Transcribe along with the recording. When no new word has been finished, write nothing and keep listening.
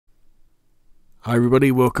Hi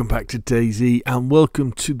everybody, welcome back to DayZ and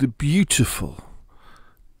welcome to the beautiful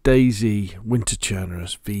DayZ Winter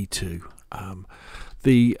Chernarus V2.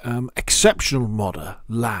 The exceptional modder,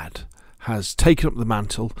 Lad, has taken up the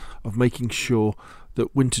mantle of making sure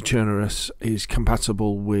that Winter Chernarus is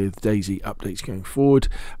compatible with DayZ updates going forward,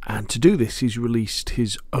 and to do this he's released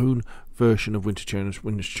his own version of Winter Chernarus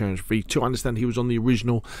V2. I understand he was on the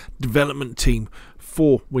original development team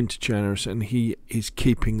for Winter Chernarus and he is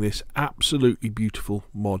keeping this absolutely beautiful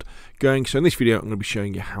mod going. So in this video I'm going to be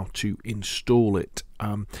showing you how to install it,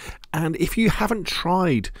 and if you haven't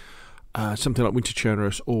tried something like Winter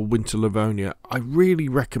Chernarus or Winter Livonia, I really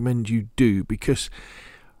recommend you do, because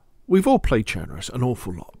we've all played Chernarus an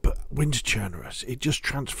awful lot, but Winter Chernarus, it just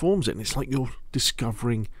transforms it and it's like you're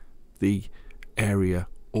discovering the area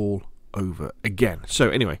all over again. So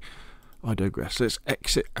anyway, I digress. Let's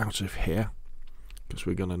exit out of here because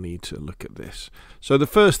we're going to need to look at this. So the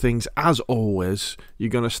first things, as always, you're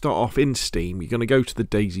going to start off in Steam. You're going to go to the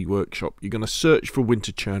DayZ workshop. You're going to search for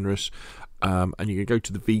Winter Chernarus, and you're going to go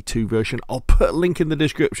to the V2 version. I'll put a link in the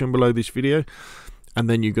description below this video, and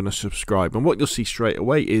then you're going to subscribe. And what you'll see straight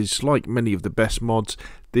away is, like many of the best mods,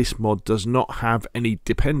 this mod does not have any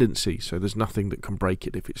dependency, so there's nothing that can break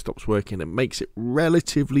it if it stops working. It makes it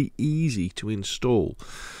relatively easy to install.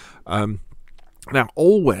 Now,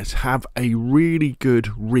 always have a really good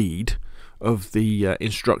read of the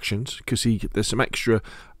instructions, because there's some extra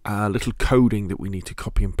little coding that we need to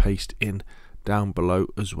copy and paste in down below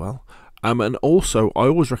as well. And also, I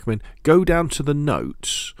always recommend go down to the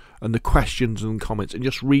notes and the questions and comments and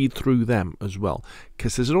just read through them as well,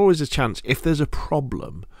 because there's always a chance if there's a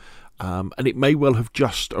problem, and it may well have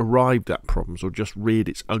just arrived at problems or just reared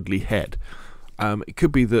its ugly head. It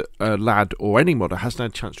could be that Lad or any modder hasn't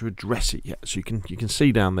had a chance to address it yet, so you can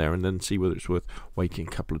see down there and then see whether it's worth waiting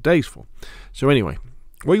a couple of days for. So anyway,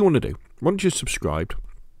 what you want to do, once you're subscribed,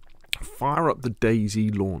 fire up the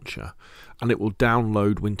DayZ launcher and it will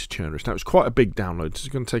download Winter Chernarus. Now, it's quite a big download, so it's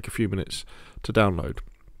going to take a few minutes to download.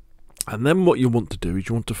 And then what you want to do is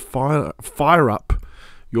you want to fire up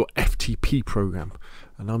your FTP program,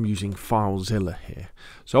 and I'm using FileZilla here.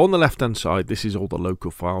 So on the left hand side, this is all the local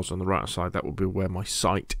files. On the right hand side, that will be where my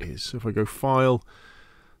site is. So if I go File,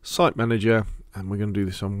 Site Manager, and we're going to do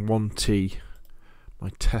this on 1T, my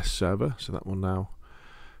test server, so that will now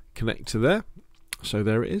connect to there. So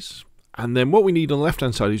there it is. And then what we need on the left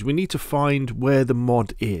hand side is we need to find where the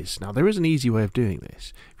mod is. Now, there is an easy way of doing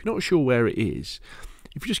this. If you're not sure where it is,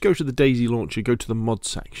 if you just go to the DayZ launcher, go to the mod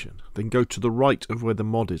section, then go to the right of where the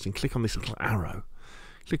mod is and click on this little arrow.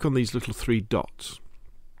 Click on these little three dots.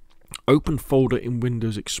 Open folder in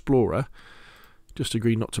Windows Explorer. Just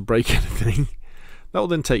agree not to break anything. That will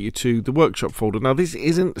then take you to the workshop folder. Now, this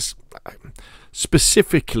isn't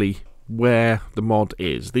specifically where the mod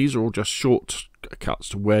is. These are all just shortcuts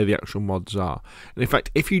to where the actual mods are. And in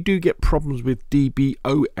fact, if you do get problems with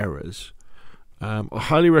DBO errors, I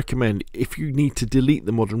highly recommend, if you need to delete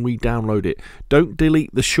the mod and re-download it, don't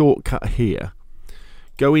delete the shortcut here.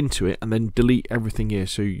 Go into it and then delete everything here.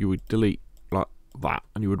 So you would delete like that,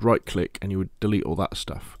 and you would right click and you would delete all that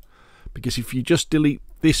stuff. Because if you just delete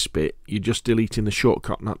this bit, you're just deleting the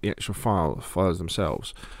shortcut, not the actual files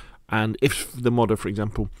themselves. And if the modder, for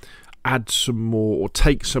example, adds some more or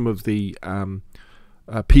takes some of the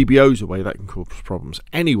PBOs away, that can cause problems.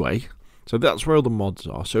 Anyway, so that's where all the mods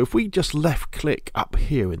are. So if we just left click up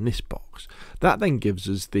here in this box, that then gives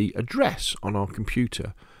us the address on our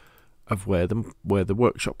computer of where the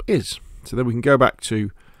workshop is. So then we can go back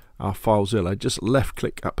to our FileZilla, just left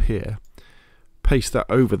click up here, paste that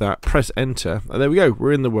over that, press enter, and there we go,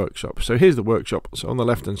 we're in the workshop. So here's the workshop. So on the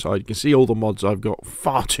left hand side you can see all the mods. I've got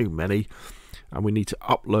far too many, and we need to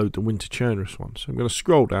upload the Winter Chernarus one. So I'm going to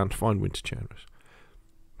scroll down to find Winter Chernarus.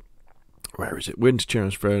 Where is it? Winter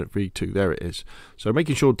Chernarus V2, there it is. So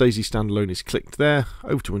making sure DayZ standalone is clicked there,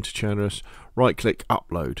 over to Winter Chernarus, right click,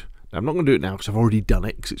 upload. Now I'm not going to do it now because I've already done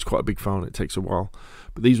it, because it's quite a big file and it takes a while.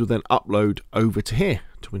 But these will then upload over to here,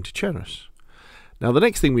 to Winter Chernarus. Now the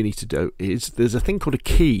next thing we need to do is, there's a thing called a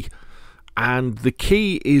key. And the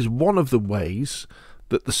key is one of the ways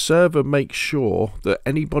that the server makes sure that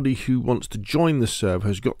anybody who wants to join the server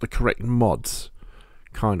has got the correct mods,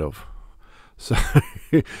 kind of. So,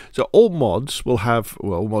 so all mods will have,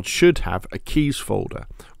 well, all mods should have a keys folder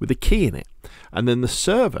with a key in it, and then the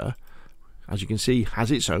server, as you can see,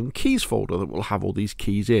 has its own keys folder that will have all these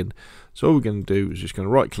keys in. So all we're going to do is just going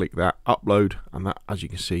to right click that, upload, and that, as you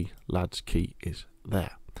can see, Lad's key is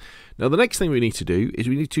there. Now the next thing we need to do is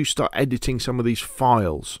we need to start editing some of these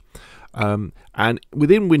files. And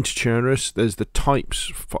within Winter Chernarus, there's the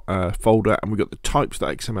types folder, and we've got the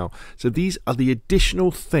types.xml. So these are the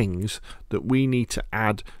additional things that we need to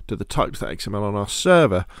add to the types.xml on our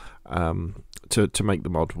server to make the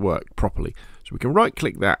mod work properly. So we can right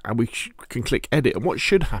click that, and we can click edit, and what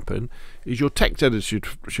should happen is your text editor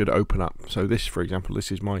should open up. So this, for example,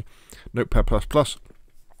 this is my Notepad++.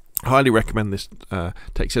 Highly recommend this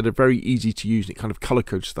text editor. Very easy to use. It kind of color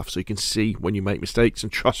codes stuff, so you can see when you make mistakes.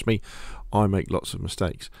 And trust me, I make lots of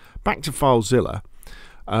mistakes. Back to FileZilla,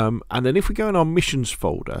 and then if we go in our missions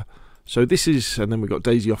folder, so this is, and then we've got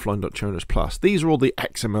DayZ offline.chernarus+. These are all the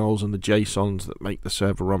XMLs and the JSONs that make the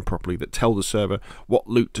server run properly, that tell the server what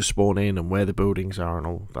loot to spawn in and where the buildings are and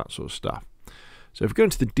all that sort of stuff. So if we go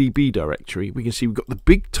into the DB directory, we can see we've got the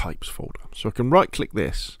big types folder. So I can right click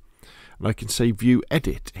this, and I can say view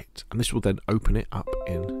edit it, and this will then open it up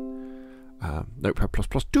in Notepad++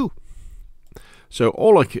 2. So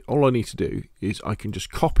all I need to do is I can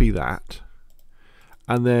just copy that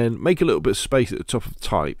and then make a little bit of space at the top of the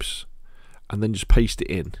types, and then just paste it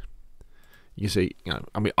in. You see,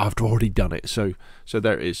 I mean, I've already done it, so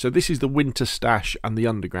there it is. So this is the winter stash and the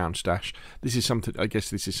underground stash. This is something, I guess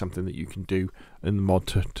this is something that you can do in the mod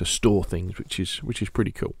to store things, which is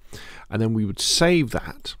pretty cool. And then we would save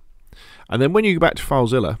that, and then when you go back to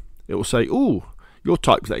FileZilla, it will say, "Oh, your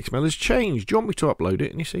types.xml has changed. Do you want me to upload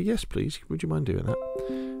it?" And you say, "Yes, please. Would you mind doing that?"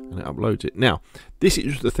 And it uploads it. Now, this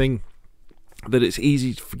is the thing that it's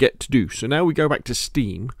easy to forget to do. So now we go back to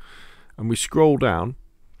Steam, and we scroll down,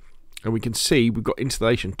 and we can see we've got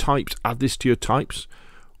installation types. Add this to your types,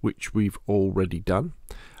 which we've already done.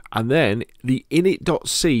 And then the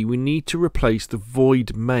init.c, we need to replace the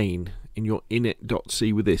void main in your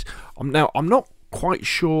init.c with this. Now, I'm not quite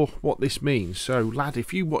sure what this means. So, lad,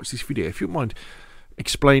 if you watch this video, if you don't mind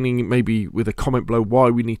explaining maybe with a comment below why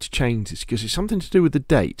we need to change this, because it's something to do with the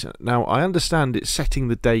date. Now, I understand it's setting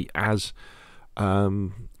the date as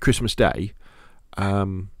Christmas Day.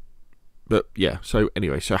 But yeah, so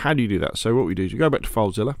anyway, so how do you do that? So what we do is we go back to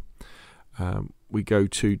FileZilla, we go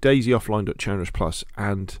to DayZ offline.chernarus+,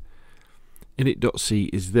 and init.c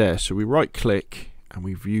is there. So we right click and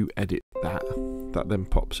we view edit that. That then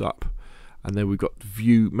pops up, and then we've got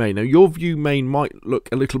view main. Now your view main might look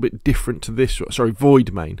a little bit different to this. Sorry,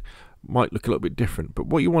 void main might look a little bit different. But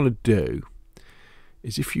what you want to do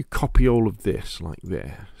is if you copy all of this like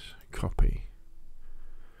this, copy,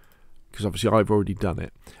 because obviously I've already done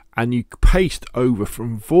it, and you paste over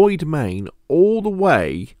from void main all the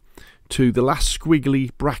way to the last squiggly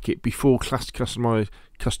bracket before class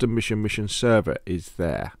custom mission server is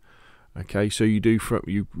there. Okay, so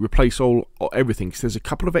you replace everything, because there's a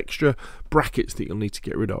couple of extra brackets that you'll need to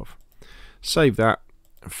get rid of. Save that,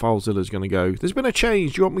 and FileZilla is going to go, "There's been a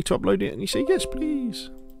change, do you want me to upload it?" And you say, "Yes, please."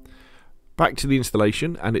 Back to the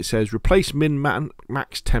installation, and it says replace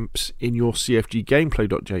min-max temps in your CFG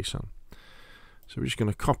gameplay.json. So we're just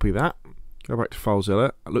going to copy that, go back to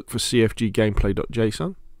FileZilla, look for CFG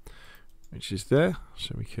gameplay.json, which is there,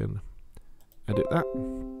 so we can edit that.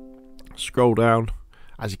 Scroll down.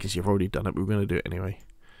 As you can see, I've already done it, but we're going to do it anyway.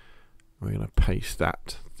 We're going to paste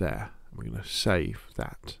that there. We're going to save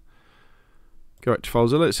that. Go back to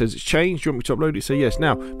FileZilla. It says it's changed. Do you want me to upload it? Say yes.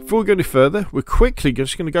 Now, before we go any further, we're quickly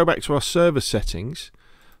just going to go back to our server settings.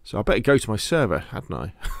 So I better go to my server, hadn't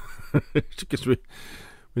I? Because we're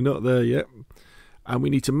not there yet. And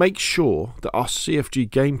we need to make sure that our CFG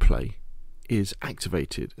gameplay is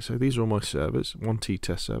activated. So these are all my servers. 1T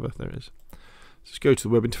test server. There it is. Let's go to the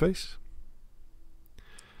web interface.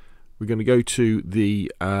 We're going to go to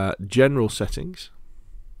the general settings,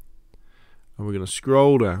 and we're going to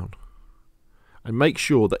scroll down and make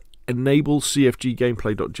sure that enable CFG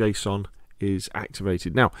gameplay.json is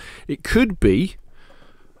activated. Now, it could be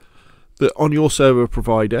that on your server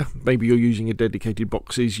provider, maybe you're using a dedicated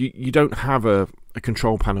boxes, you don't have a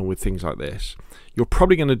control panel with things like this. You're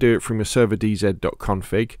probably going to do it from your server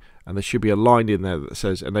dz.config, and there should be a line in there that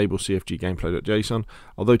says enable CFG gameplay.json.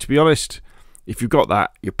 Although, to be honest, if you've got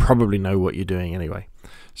that, you probably know what you're doing anyway.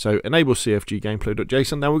 So enable CFG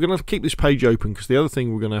gameplay.json. Now we're going to have to keep this page open, because the other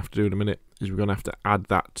thing we're going to have to do in a minute is we're going to have to add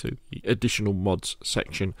that to the additional mods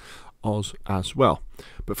section as well.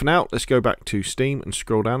 But for now, let's go back to Steam and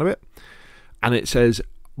scroll down a bit. And it says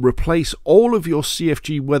replace all of your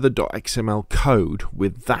CFG weather.xml code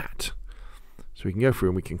with that. So we can go through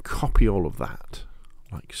and we can copy all of that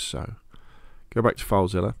like so. Go back to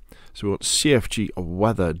FileZilla. So we want CFG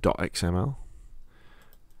weather.xml.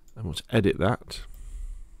 And we'll edit that.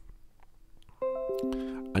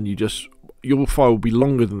 And your file will be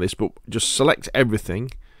longer than this, but just select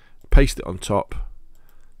everything, paste it on top,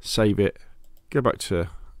 save it, go back to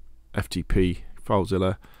FTP,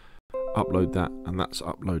 FileZilla, upload that, and that's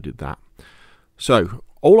uploaded that. So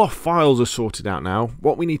all our files are sorted out now.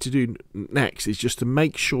 What we need to do next is just to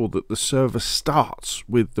make sure that the server starts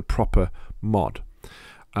with the proper mod.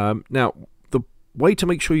 Now, the way to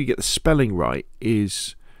make sure you get the spelling right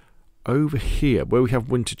is over here where we have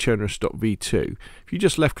Winter Chernarus V2. If you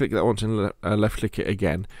just left click that once and left click it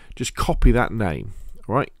again, just copy that name,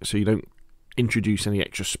 right? So you don't introduce any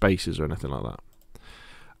extra spaces or anything like that.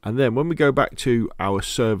 And then when we go back to our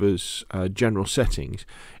server's general settings,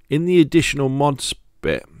 in the additional mods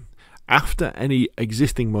bit, after any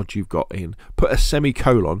existing mod you've got in, put a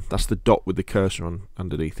semicolon, that's the dot with the cursor on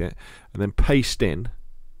underneath it, and then paste in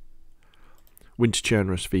Winter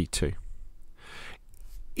Chernarus V2.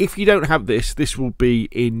 If you don't have this, this will be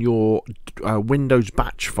in your Windows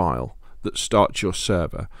batch file that starts your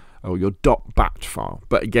server, or your .bat file.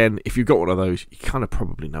 But again, if you've got one of those, you kind of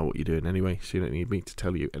probably know what you're doing anyway, so you don't need me to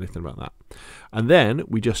tell you anything about that. And then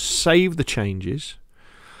we just save the changes.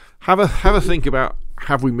 Have a think about,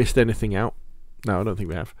 have we missed anything out? No, I don't think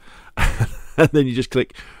we have. And then you just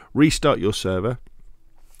click restart your server.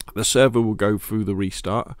 The server will go through the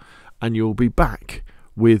restart, and you'll be back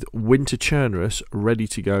with Winter Chernarus ready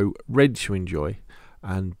to go, ready to enjoy.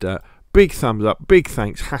 And big thumbs up, big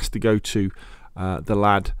thanks has to go to the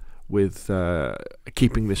lad with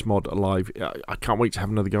keeping this mod alive. I can't wait to have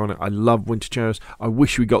another go on it. I love Winter Chernarus. I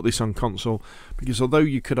wish we got this on console, because although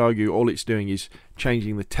you could argue all it's doing is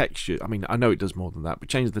changing the texture, I mean, I know it does more than that, but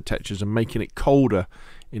changing the textures and making it colder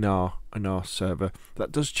in our server,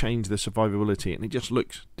 that does change the survivability, and it just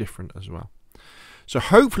looks different as well. So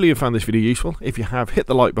hopefully you found this video useful. If you have, hit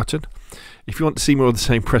the like button. If you want to see more of the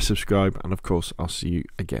same, press subscribe, and of course I'll see you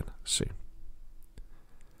again soon.